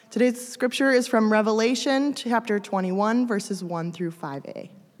Today's scripture is from Revelation chapter 21, verses 1 through 5a.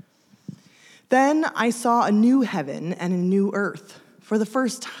 Then I saw a new heaven and a new earth, for the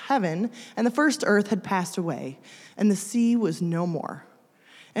first heaven and the first earth had passed away, and the sea was no more.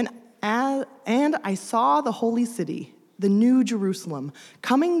 And I saw the holy city, the new Jerusalem,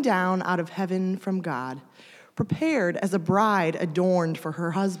 coming down out of heaven from God, prepared as a bride adorned for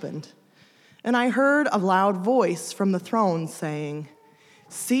her husband. And I heard a loud voice from the throne saying,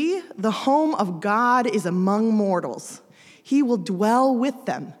 "See, the home of God is among mortals. He will dwell with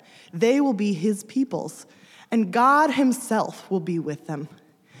them. They will be his peoples, and God himself will be with them.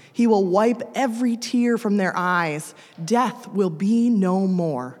 He will wipe every tear from their eyes. Death will be no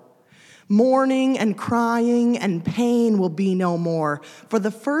more. Mourning and crying and pain will be no more, for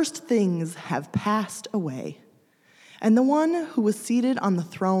the first things have passed away." And the one who was seated on the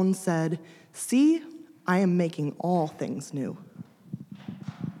throne said, "See, I am making all things new."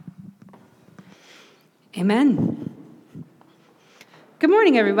 Amen. Good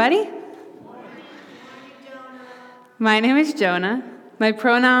morning, everybody. My name is Jonah. My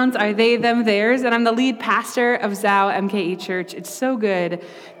pronouns are they, them, theirs, and I'm the lead pastor of Zao MKE Church. It's so good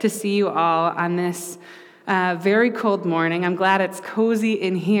to see you all on this very cold morning. I'm glad it's cozy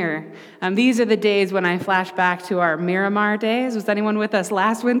in here. These are the days when I flash back to our Miramar days. Was anyone with us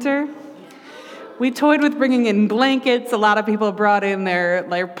last winter? We toyed with bringing in blankets. A lot of people brought in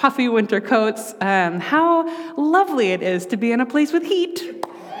their puffy winter coats. How lovely it is to be in a place with heat.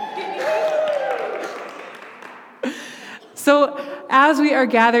 So as we are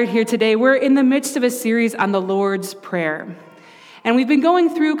gathered here today, we're in the midst of a series on the Lord's Prayer. And we've been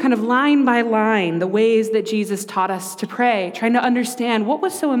going through kind of line by line the ways that Jesus taught us to pray, trying to understand what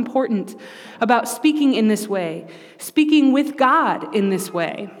was so important about speaking in this way, speaking with God in this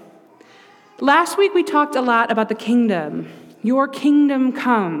way. Last week, we talked a lot about the kingdom. Your kingdom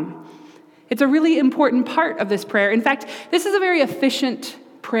come. It's a really important part of this prayer. In fact, this is a very efficient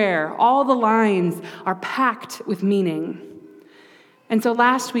prayer. All the lines are packed with meaning. And so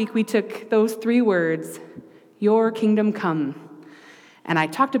last week, we took those three words, your kingdom come, and I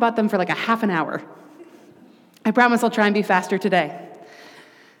talked about them for like a half an hour. I promise I'll try and be faster today.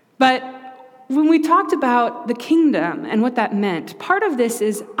 But when we talked about the kingdom and what that meant, part of this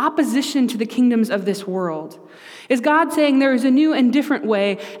is opposition to the kingdoms of this world. Is God saying there is a new and different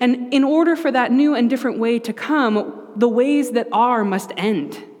way, and in order for that new and different way to come, the ways that are must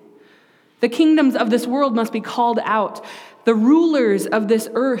end. The kingdoms of this world must be called out. The rulers of this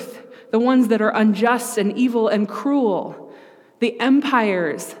earth, the ones that are unjust and evil and cruel, the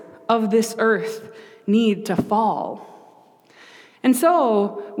empires of this earth need to fall. And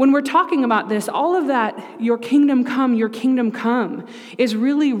so, when we're talking about this, all of that, your kingdom come, is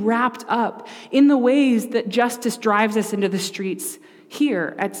really wrapped up in the ways that justice drives us into the streets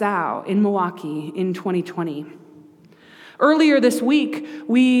here at Zao in Milwaukee in 2020. Earlier this week,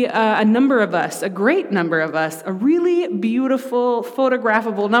 a great number of us, a really beautiful,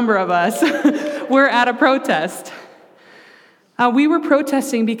 photographable number of us, were at a protest. We were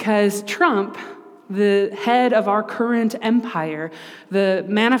protesting because Trump, the head of our current empire, the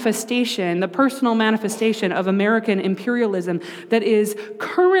personal manifestation of American imperialism that is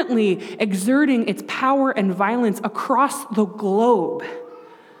currently exerting its power and violence across the globe,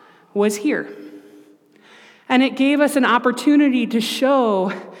 was here. And it gave us an opportunity to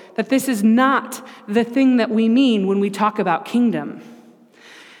show that this is not the thing that we mean when we talk about kingdom.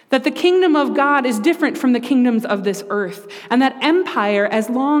 That the kingdom of God is different from the kingdoms of this earth. And that empire, as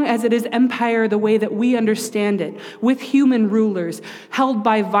long as it is empire the way that we understand it, with human rulers, held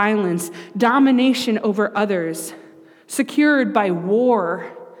by violence, domination over others, secured by war,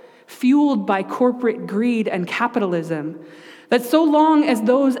 fueled by corporate greed and capitalism, that so long as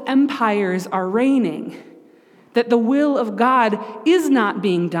those empires are reigning, that the will of God is not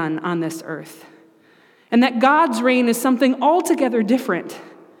being done on this earth. And that God's reign is something altogether different.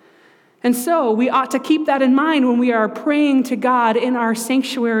 And so we ought to keep that in mind when we are praying to God in our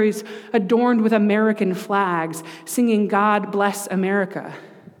sanctuaries adorned with American flags, singing "God Bless America."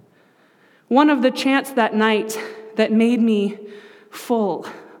 One of the chants that night that made me full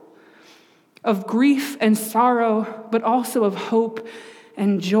of grief and sorrow, but also of hope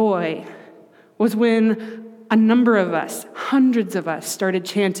and joy, was when a number of us, hundreds of us, started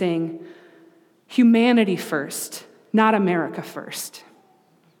chanting, "Humanity first, not America first."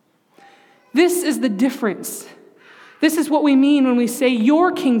 This is the difference. This is what we mean when we say,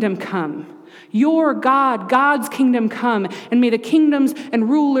 your kingdom come. Your God, God's kingdom come, and may the kingdoms and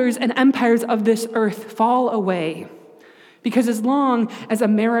rulers and empires of this earth fall away. Because as long as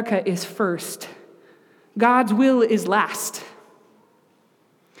America is first, God's will is last.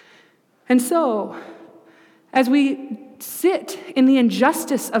 And so, as we sit in the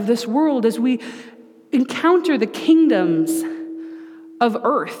injustice of this world, as we encounter the kingdoms of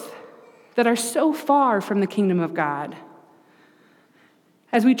earth that are so far from the kingdom of God,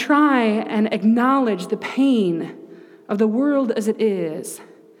 as we try and acknowledge the pain of the world as it is,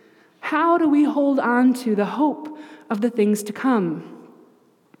 how do we hold on to the hope of the things to come?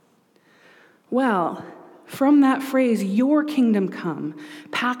 Well, from that phrase, your kingdom come,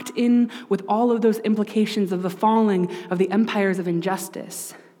 packed in with all of those implications of the falling of the empires of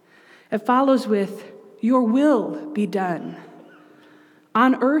injustice, it follows with, your will be done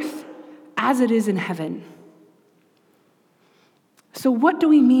on earth as it is in heaven. So what do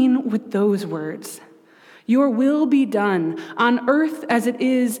we mean with those words? Your will be done on earth as it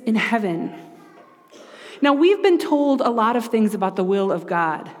is in heaven. Now, we've been told a lot of things about the will of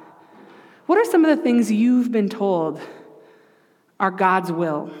God. What are some of the things you've been told are God's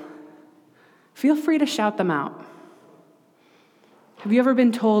will? Feel free to shout them out. Have you ever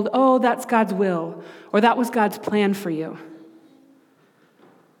been told, oh, that's God's will, or that was God's plan for you?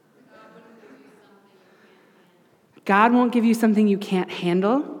 God won't give you something you can't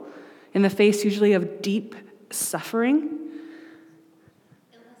handle in the face usually of deep suffering.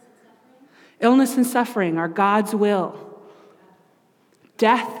 Illness and suffering are God's will.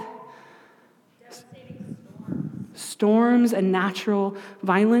 Death, storms and natural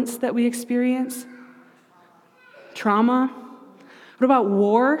violence that we experience. Trauma. What about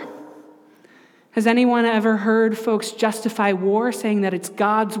war? Has anyone ever heard folks justify war, saying that it's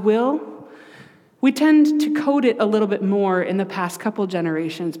God's will? We tend to code it a little bit more in the past couple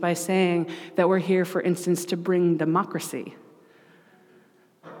generations by saying that we're here, for instance, to bring democracy.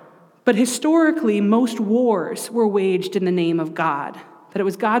 But historically, most wars were waged in the name of God, that it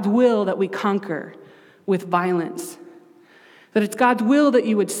was God's will that we conquer with violence, that it's God's will that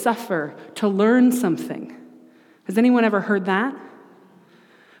you would suffer to learn something. Has anyone ever heard that?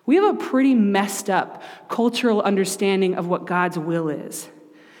 We have a pretty messed up cultural understanding of what God's will is.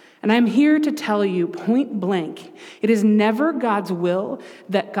 And I'm here to tell you point blank, it is never God's will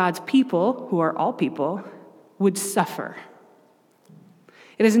that God's people, who are all people, would suffer.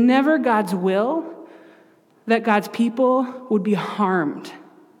 It is never God's will that God's people would be harmed.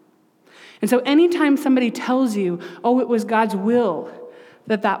 And so anytime somebody tells you, oh, it was God's will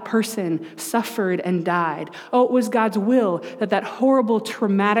that that person suffered and died. Oh, it was God's will that that horrible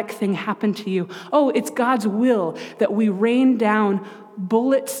traumatic thing happened to you. Oh, it's God's will that we rain down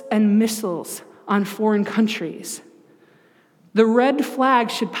bullets and missiles on foreign countries. The red flag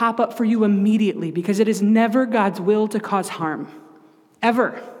should pop up for you immediately, because it is never God's will to cause harm.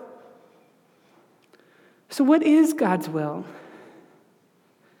 Ever. So what is God's will?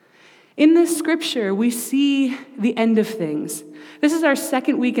 In this scripture, we see the end of things. This is our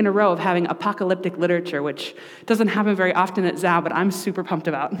second week in a row of having apocalyptic literature, which doesn't happen very often at Zao, but I'm super pumped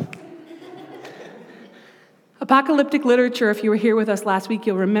about. Apocalyptic literature, if you were here with us last week,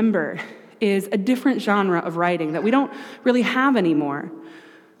 you'll remember, is a different genre of writing that we don't really have anymore,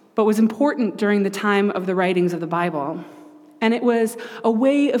 but was important during the time of the writings of the Bible. And it was a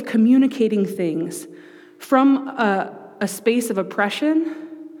way of communicating things from a space of oppression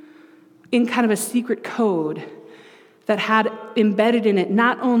in kind of a secret code that had embedded in it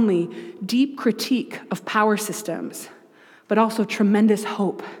not only deep critique of power systems, but also tremendous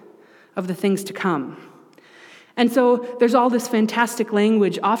hope of the things to come. And so there's all this fantastic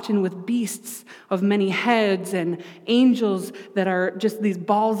language, often with beasts of many heads and angels that are just these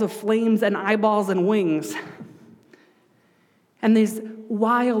balls of flames and eyeballs and wings. And these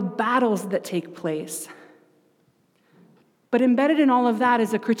wild battles that take place. But embedded in all of that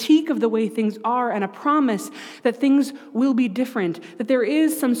is a critique of the way things are and a promise that things will be different, that there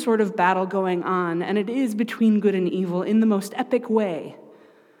is some sort of battle going on, and it is between good and evil in the most epic way.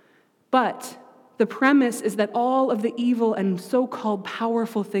 But the premise is that all of the evil and so-called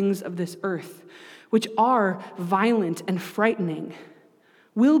powerful things of this earth, which are violent and frightening,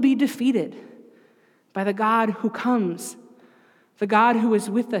 will be defeated by the God who comes, the God who is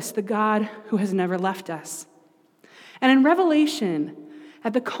with us, the God who has never left us. And in Revelation,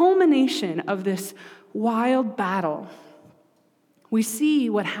 at the culmination of this wild battle, we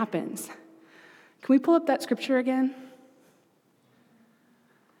see what happens. Can we pull up that scripture again?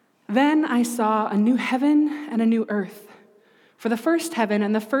 Then I saw a new heaven and a new earth. For the first heaven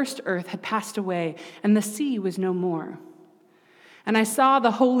and the first earth had passed away, and the sea was no more. And I saw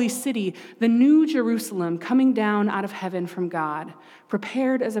the holy city, the new Jerusalem, coming down out of heaven from God,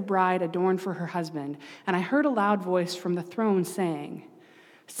 prepared as a bride adorned for her husband. And I heard a loud voice from the throne saying,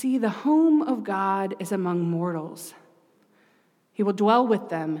 "See, the home of God is among mortals. He will dwell with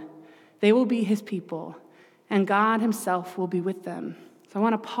them. They will be his people, and God himself will be with them. So I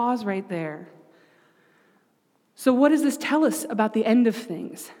want to pause right there. So what does this tell us about the end of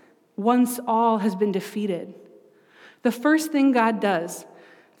things? Once all has been defeated, the first thing God does,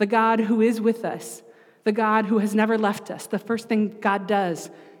 the God who is with us, the God who has never left us, the first thing God does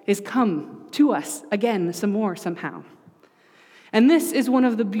is come to us again some more somehow. And this is one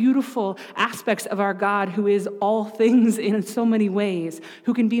of the beautiful aspects of our God, who is all things in so many ways,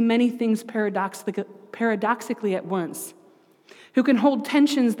 who can be many things paradoxically at once, who can hold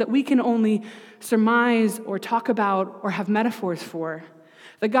tensions that we can only surmise or talk about or have metaphors for.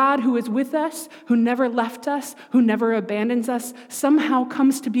 The God who is with us, who never left us, who never abandons us, somehow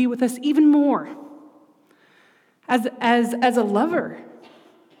comes to be with us even more as a lover,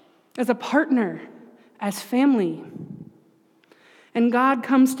 as a partner, as family. And God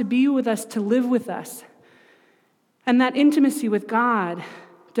comes to be with us, to live with us. And that intimacy with God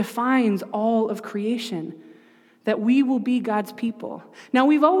defines all of creation, that we will be God's people. Now,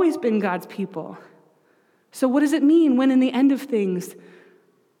 we've always been God's people. So what does it mean when in the end of things,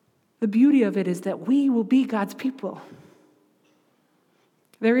 the beauty of it is that we will be God's people?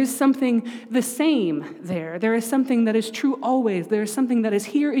 There is something the same there. There is something that is true always. There is something that is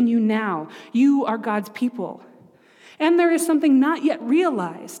here in you now. You are God's people. And there is something not yet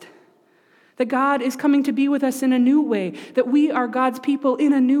realized, that God is coming to be with us in a new way, that we are God's people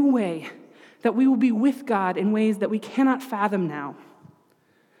in a new way, that we will be with God in ways that we cannot fathom now.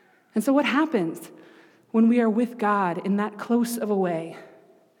 And so what happens when we are with God in that close of a way?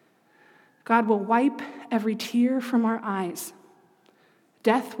 God will wipe every tear from our eyes.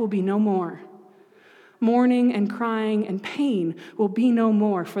 Death will be no more. Mourning and crying and pain will be no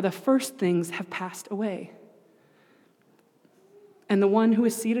more, for the first things have passed away. And the one who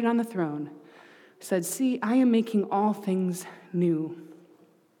is seated on the throne said, "See, I am making all things new."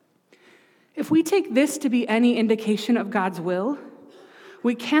 If we take this to be any indication of God's will,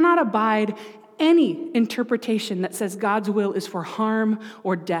 we cannot abide any interpretation that says God's will is for harm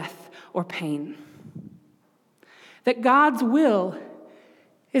or death or pain. That God's will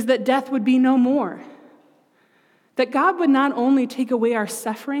is that death would be no more. That God would not only take away our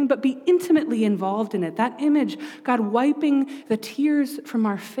suffering, but be intimately involved in it. That image, God wiping the tears from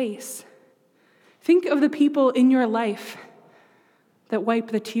our face. Think of the people in your life that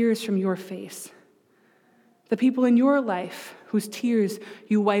wipe the tears from your face. The people in your life whose tears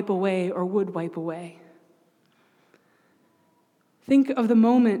you wipe away or would wipe away. Think of the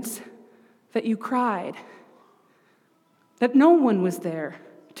moments that you cried, that no one was there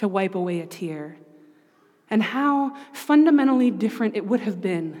to wipe away a tear. And how fundamentally different it would have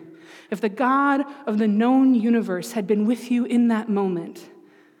been if the God of the known universe had been with you in that moment,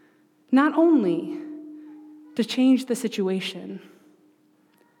 not only to change the situation,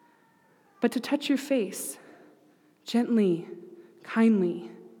 but to touch your face gently,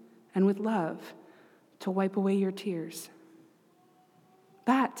 kindly, and with love to wipe away your tears.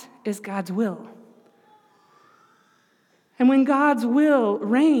 That is God's will. And when God's will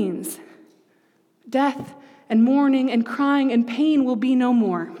reigns, death and mourning and crying and pain will be no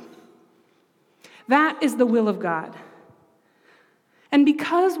more. That is the will of God. And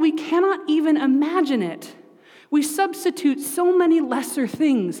because we cannot even imagine it, we substitute so many lesser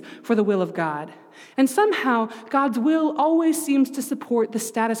things for the will of God. And somehow, God's will always seems to support the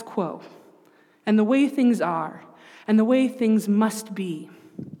status quo and the way things are and the way things must be.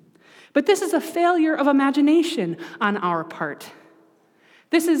 But this is a failure of imagination on our part.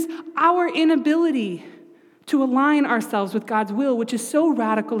 This is our inability to align ourselves with God's will, which is so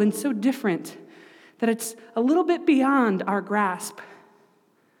radical and so different that it's a little bit beyond our grasp.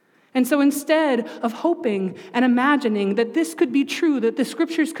 And so instead of hoping and imagining that this could be true, that the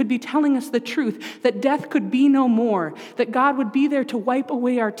scriptures could be telling us the truth, that death could be no more, that God would be there to wipe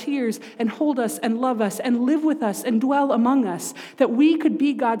away our tears and hold us and love us and live with us and dwell among us, that we could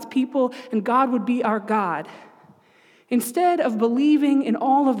be God's people and God would be our God. Instead of believing in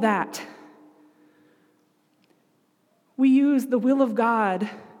all of that, we use the will of God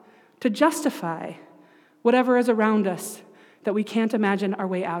to justify whatever is around us that we can't imagine our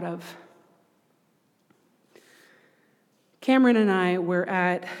way out of. Cameron and I were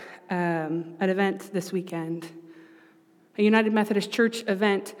at an event this weekend, a United Methodist Church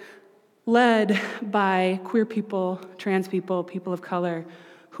event led by queer people, trans people, people of color,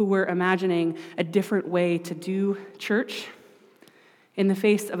 who were imagining a different way to do church in the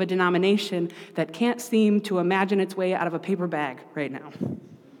face of a denomination that can't seem to imagine its way out of a paper bag right now.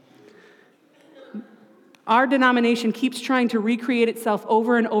 Our denomination keeps trying to recreate itself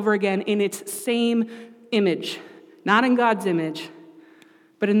over and over again in its same image, not in God's image,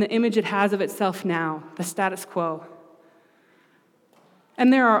 but in the image it has of itself now, the status quo.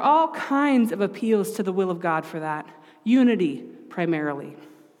 And there are all kinds of appeals to the will of God for that, unity primarily.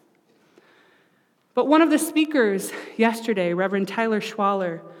 But one of the speakers yesterday, Reverend Tyler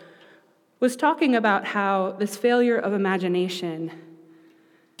Schwaller, was talking about how this failure of imagination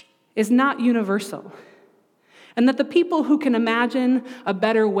is not universal, and that the people who can imagine a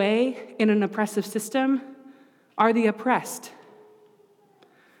better way in an oppressive system are the oppressed.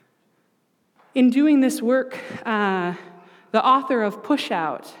 In doing this work, the author of Push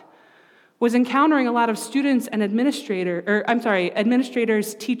Out was encountering a lot of students and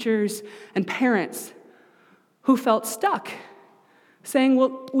administrators, teachers, and parents who felt stuck, saying,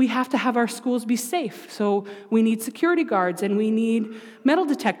 well, we have to have our schools be safe, so we need security guards, and we need metal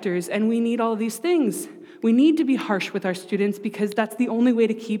detectors, and we need all of these things. We need to be harsh with our students because that's the only way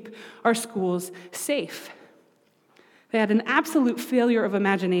to keep our schools safe. They had an absolute failure of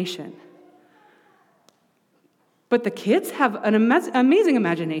imagination. But the kids have an amazing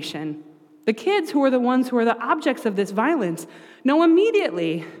imagination. The kids, who are the ones who are the objects of this violence, know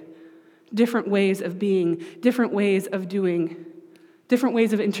immediately different ways of being, different ways of doing, different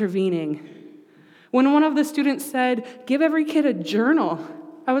ways of intervening. When one of the students said, give every kid a journal,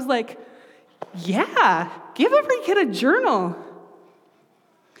 I was like, yeah, give every kid a journal.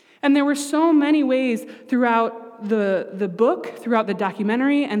 And there were so many ways throughout the book, throughout the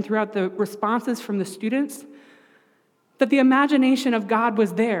documentary, and throughout the responses from the students that the imagination of God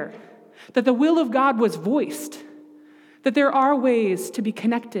was there, that the will of God was voiced, that there are ways to be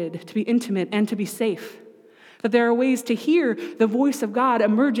connected, to be intimate, and to be safe, that there are ways to hear the voice of God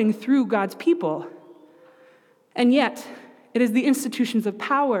emerging through God's people. And yet, it is the institutions of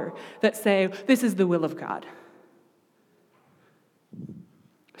power that say, this is the will of God.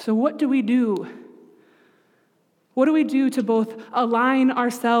 So what do we do? What do we do to both align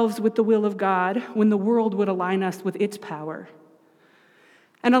ourselves with the will of God when the world would align us with its power,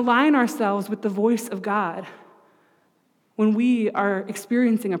 and align ourselves with the voice of God when we are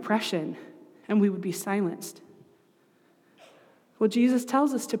experiencing oppression and we would be silenced? Well, Jesus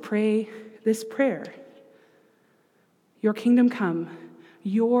tells us to pray this prayer. Your kingdom come,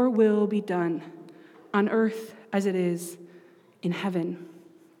 your will be done on earth as it is in heaven.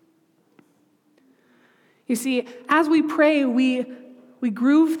 You see, as we pray, we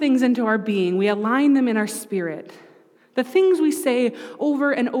groove things into our being. We align them in our spirit. The things we say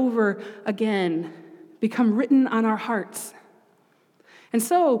over and over again become written on our hearts. And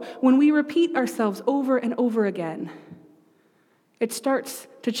so, when we repeat ourselves over and over again, it starts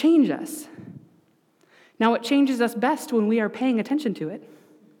to change us. Now, it changes us best when we are paying attention to it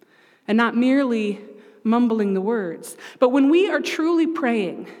and not merely mumbling the words. But when we are truly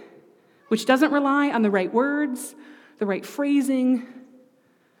praying, which doesn't rely on the right words, the right phrasing,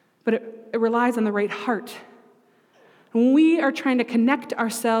 but it relies on the right heart. When we are trying to connect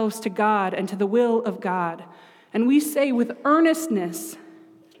ourselves to God and to the will of God, and we say with earnestness,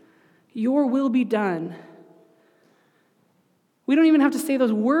 your will be done. We don't even have to say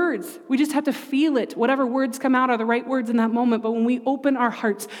those words. We just have to feel it. Whatever words come out are the right words in that moment. But when we open our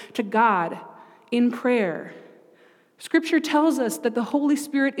hearts to God in prayer, Scripture tells us that the Holy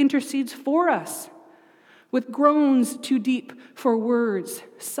Spirit intercedes for us with groans too deep for words,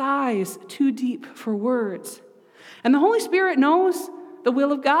 sighs too deep for words. And the Holy Spirit knows the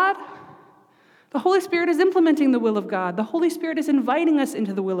will of God. The Holy Spirit is implementing the will of God. The Holy Spirit is inviting us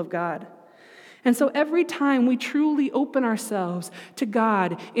into the will of God. And so every time we truly open ourselves to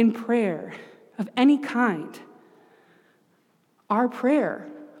God in prayer of any kind, our prayer,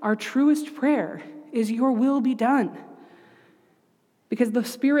 our truest prayer, is your will be done. Because the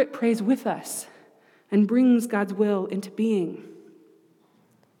Spirit prays with us and brings God's will into being.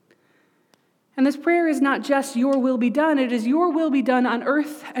 And this prayer is not just your will be done, it is your will be done on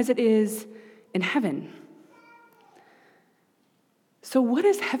earth as it is in heaven. So what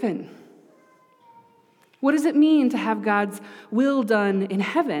is heaven? What does it mean to have God's will done in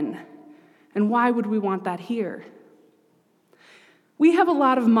heaven? And why would we want that here? We have a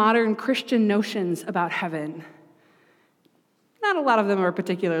lot of modern Christian notions about heaven. Not a lot of them are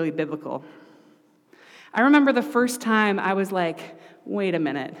particularly biblical. I remember the first time I was like, wait a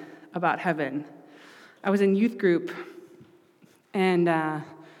minute, about heaven. I was in youth group, and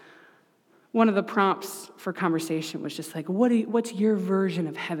one of the prompts for conversation was just like, what's your version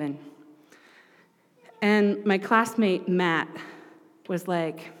of heaven? And my classmate, Matt, was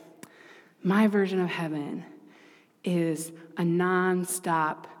like, my version of heaven is a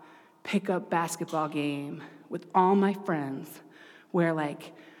nonstop pickup basketball game with all my friends where,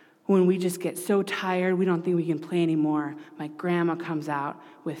 like, when we just get so tired, we don't think we can play anymore, my grandma comes out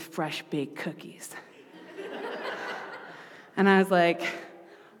with fresh baked cookies. And I was like,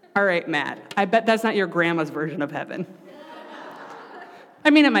 all right, Matt, I bet that's not your grandma's version of heaven. I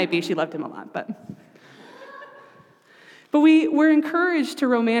mean, it might be. She loved him a lot, but we're encouraged to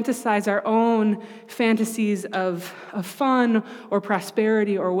romanticize our own fantasies of fun or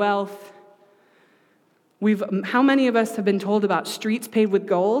prosperity or wealth. How many of us have been told about streets paved with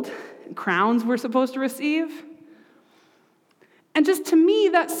gold, crowns we're supposed to receive? And just to me,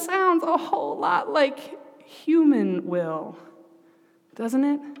 that sounds a whole lot like human will, doesn't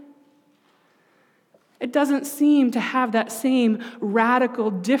it? It doesn't seem to have that same radical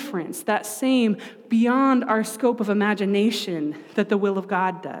difference, that same beyond our scope of imagination that the will of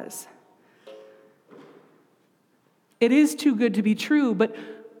God does. It is too good to be true, but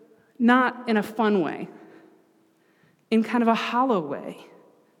not in a fun way, in kind of a hollow way.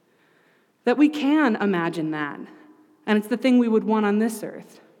 That we can imagine that, and it's the thing we would want on this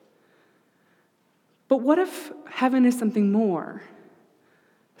earth. But what if heaven is something more,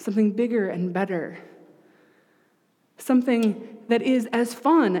 something bigger and better? Something that is as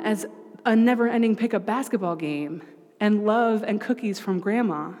fun as a never-ending pickup basketball game and love and cookies from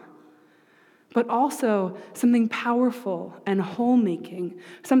grandma, but also something powerful and whole-making,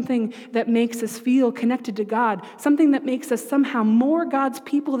 something that makes us feel connected to God, something that makes us somehow more God's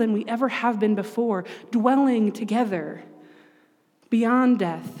people than we ever have been before, dwelling together beyond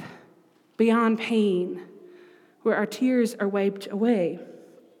death, beyond pain, where our tears are wiped away.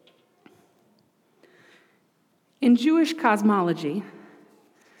 In Jewish cosmology,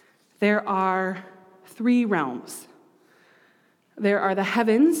 there are 3 realms. There are the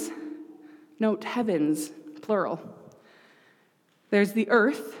heavens, note heavens, plural. There's the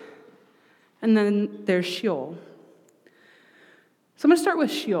earth, and then there's Sheol. So I'm going to start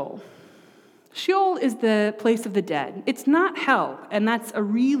with Sheol. Sheol is the place of the dead. It's not hell, and that's a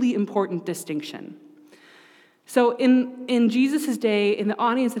really important distinction. So in Jesus' day, in the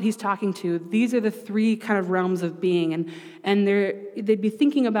audience that he's talking to, these are the 3 kind of realms of being, and they'd be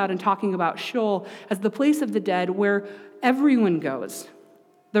thinking about and talking about Sheol as the place of the dead where everyone goes,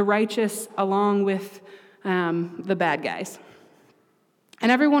 the righteous along with the bad guys.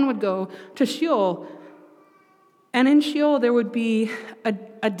 And everyone would go to Sheol, and in Sheol there would be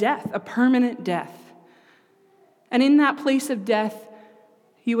a death, a permanent death. And in that place of death,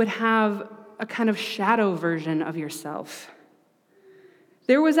 you would have a kind of shadow version of yourself.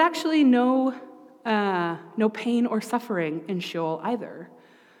 There was actually no pain or suffering in Sheol either,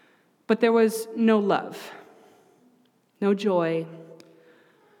 but there was no love, no joy,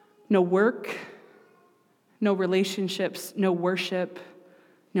 no work, no relationships, no worship,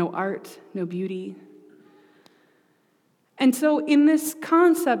 no art, no beauty. And so in this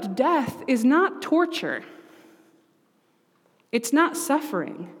concept, death is not torture. It's not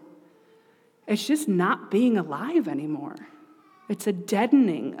suffering. It's just not being alive anymore. It's a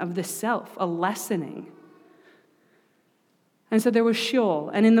deadening of the self, a lessening. And so there was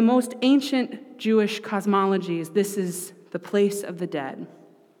Sheol, and in the most ancient Jewish cosmologies, this is the place of the dead.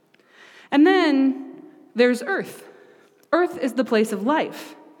 And then there's earth. Earth is the place of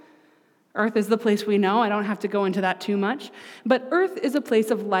life. Earth is the place we know. I don't have to go into that too much. But earth is a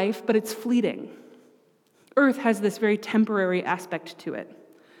place of life, but it's fleeting. Earth has this very temporary aspect to it,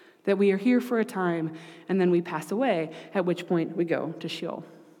 that we are here for a time, and then we pass away, at which point we go to Sheol.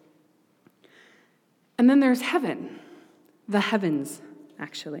 And then there's heaven, the heavens,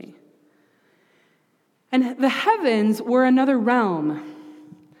 actually. And the heavens were another realm.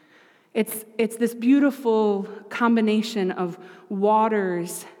 It's this beautiful combination of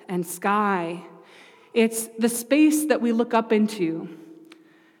waters and sky. It's the space that we look up into,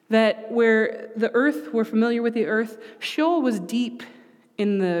 that where the earth, we're familiar with the earth, Sheol was deep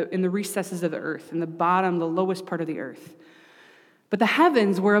in the recesses of the earth, in the bottom, the lowest part of the earth. But the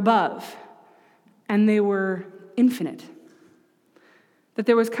heavens were above, and they were infinite. That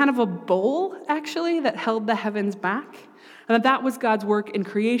there was kind of a bowl, actually, that held the heavens back, and that was God's work in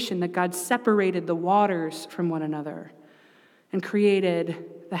creation, that God separated the waters from one another and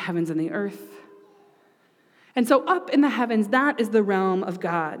created the heavens and the earth. And so up in the heavens, that is the realm of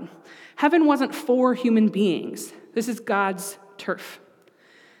God. Heaven wasn't for human beings. This is God's turf.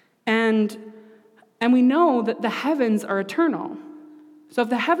 And we know that the heavens are eternal. So if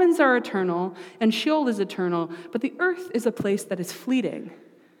the heavens are eternal and Sheol is eternal, but the earth is a place that is fleeting,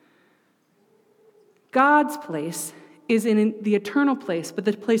 God's place is in the eternal place, but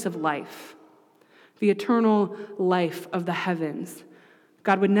the place of life, the eternal life of the heavens.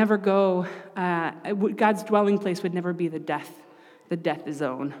 God would never go, God's dwelling place would never be the death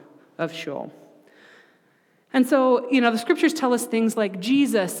zone of Sheol. And so, the scriptures tell us things like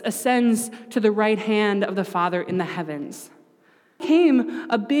Jesus ascends to the right hand of the Father in the heavens. Came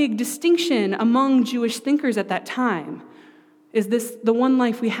a big distinction among Jewish thinkers at that time. Is this the one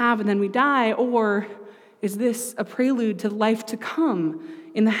life we have and then we die, or is this a prelude to life to come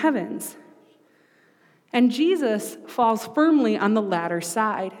in the heavens? And Jesus falls firmly on the latter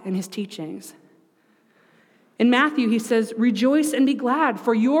side in his teachings. In Matthew, he says, "Rejoice and be glad,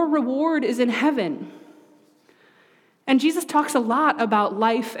 for your reward is in heaven." And Jesus talks a lot about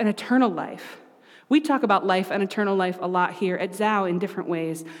life and eternal life. We talk about life and eternal life a lot here at Zao in different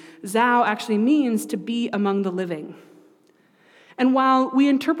ways. Zao actually means to be among the living. And while we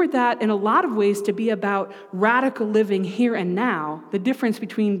interpret that in a lot of ways to be about radical living here and now, the difference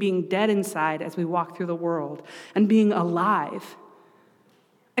between being dead inside as we walk through the world and being alive,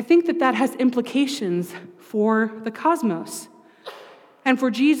 I think that has implications for the cosmos and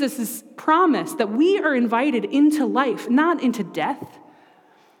for Jesus' promise that we are invited into life, not into death.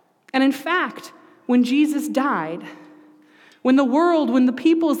 And in fact, when Jesus died, when the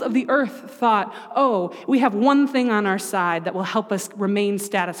peoples of the earth thought, oh, we have one thing on our side that will help us remain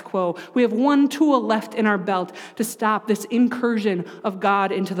status quo. We have one tool left in our belt to stop this incursion of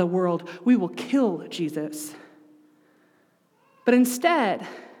God into the world. We will kill Jesus. But instead,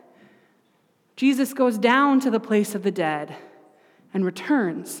 Jesus goes down to the place of the dead and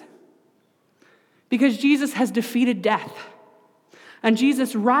returns. Because Jesus has defeated death. And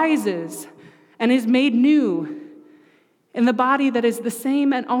Jesus rises and is made new in the body that is the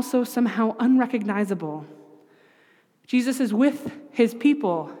same and also somehow unrecognizable. Jesus is with his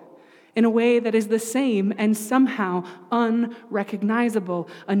people in a way that is the same and somehow unrecognizable.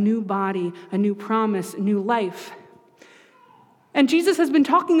 A new body, a new promise, a new life. And Jesus has been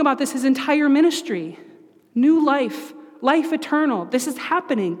talking about this his entire ministry. New life, life eternal. This is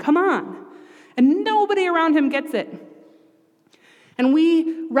happening. Come on. And nobody around him gets it. And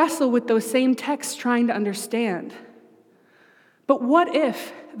we wrestle with those same texts trying to understand. But what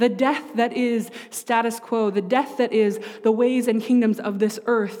if the death that is status quo, the death that is the ways and kingdoms of this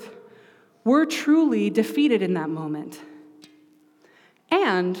earth, were truly defeated in that moment?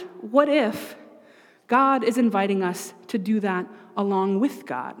 And what if God is inviting us to do that along with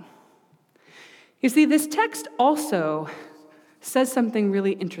God? You see, this text also says something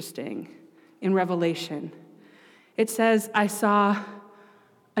really interesting in Revelation. It says, I saw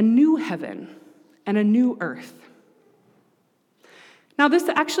a new heaven and a new earth. Now, this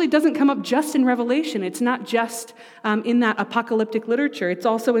actually doesn't come up just in Revelation. It's not just in that apocalyptic literature. It's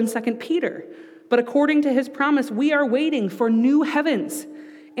also in 2 Peter. But according to his promise, we are waiting for new heavens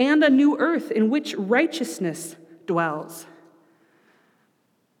and a new earth in which righteousness dwells.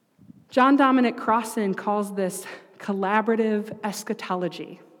 John Dominic Crossan calls this collaborative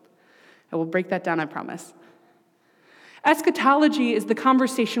eschatology. I will break that down, I promise. Eschatology is the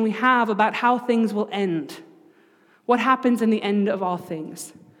conversation we have about how things will end. What happens in the end of all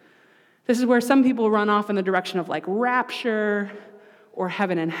things? This is where some people run off in the direction of like rapture or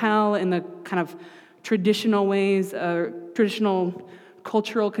heaven and hell in the kind of traditional ways, traditional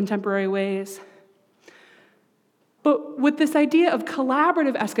cultural contemporary ways. But with this idea of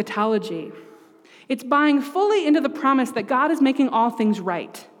collaborative eschatology, it's buying fully into the promise that God is making all things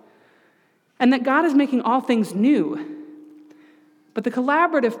right and that God is making all things new. But the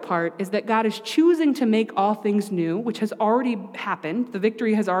collaborative part is that God is choosing to make all things new, which has already happened. The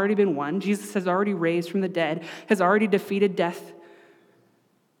victory has already been won. Jesus has already raised from the dead, has already defeated death.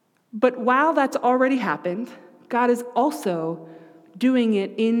 But while that's already happened, God is also doing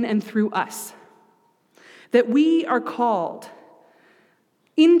it in and through us. That we are called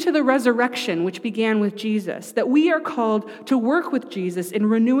into the resurrection, which began with Jesus. That we are called to work with Jesus in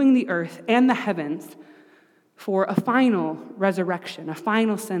renewing the earth and the heavens for a final resurrection, a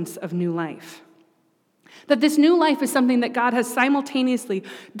final sense of new life. That this new life is something that God has simultaneously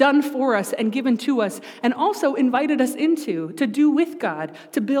done for us and given to us, and also invited us into, to do with God,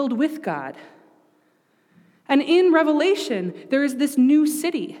 to build with God. And in Revelation, there is this new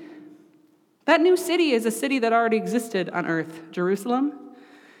city. That new city is a city that already existed on earth, Jerusalem.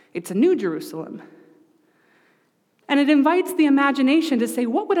 It's a new Jerusalem. And it invites the imagination to say,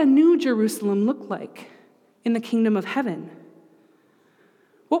 what would a new Jerusalem look like in the kingdom of heaven?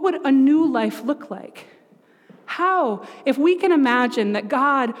 What would a new life look like? How, if we can imagine that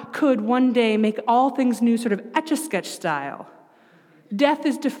God could one day make all things new, sort of Etch-a-Sketch style, death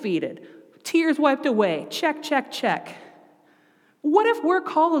is defeated, tears wiped away, check, check, check. What if we're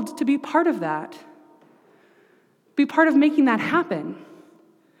called to be part of that? Be part of making that happen?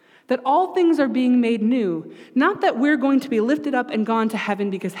 that all things are being made new. Not that we're going to be lifted up and gone to heaven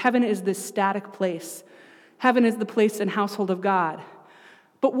because heaven is this static place. Heaven is the place and household of God.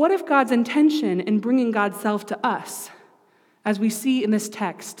 But what if God's intention in bringing God's self to us, as we see in this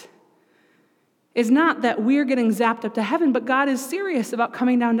text, is not that we're getting zapped up to heaven, but God is serious about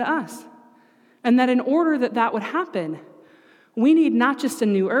coming down to us. And that in order that that would happen, we need not just a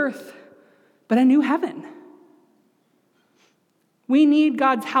new earth, but a new heaven. We need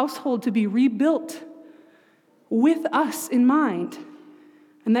God's household to be rebuilt with us in mind,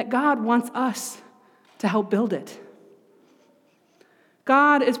 and that God wants us to help build it.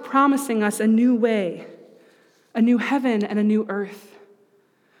 God is promising us a new way, a new heaven and a new earth.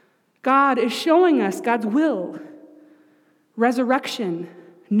 God is showing us God's will, resurrection,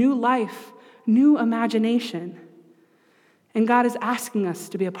 new life, new imagination. And God is asking us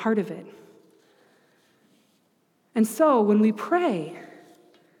to be a part of it. And so when we pray,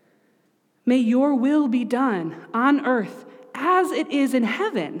 may your will be done on earth as it is in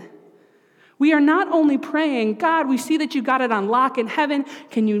heaven. We are not only praying, God, we see that you got it on lock in heaven.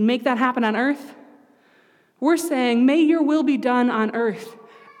 Can you make that happen on earth? We're saying, may your will be done on earth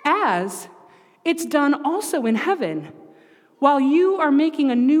as it's done also in heaven, while you are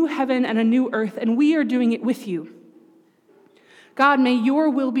making a new heaven and a new earth, and we are doing it with you. God, may your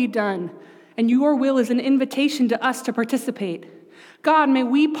will be done, and your will is an invitation to us to participate. God, may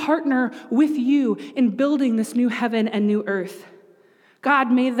we partner with you in building this new heaven and new earth.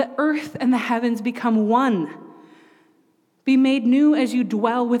 God, may the earth and the heavens become one. Be made new as you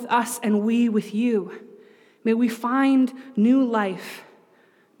dwell with us and we with you. May we find new life.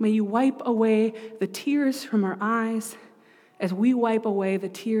 May you wipe away the tears from our eyes as we wipe away the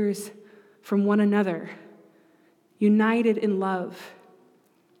tears from one another, united in love.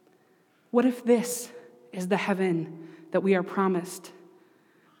 What if this is the heaven that we are promised,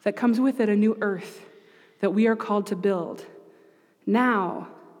 that comes with it a new earth that we are called to build now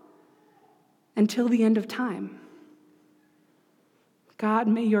until the end of time? God,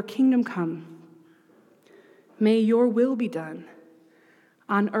 may your kingdom come. May your will be done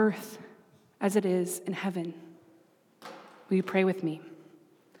on earth as it is in heaven. Will you pray with me?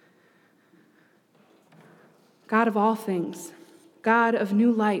 God of all things, God of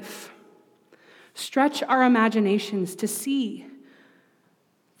new life, stretch our imaginations to see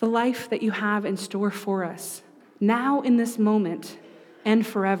the life that you have in store for us, now in this moment and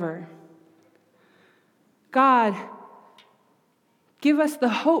forever. God, give us the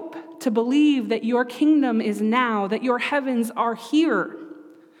hope to believe that your kingdom is now, that your heavens are here.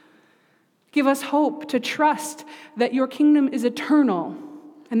 Give us hope to trust that your kingdom is eternal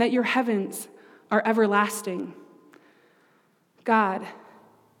and that your heavens are everlasting. God,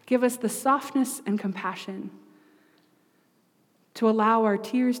 give us the softness and compassion to allow our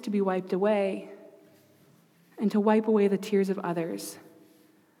tears to be wiped away and to wipe away the tears of others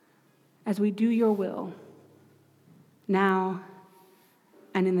as we do your will now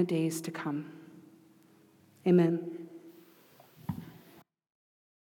and in the days to come. Amen.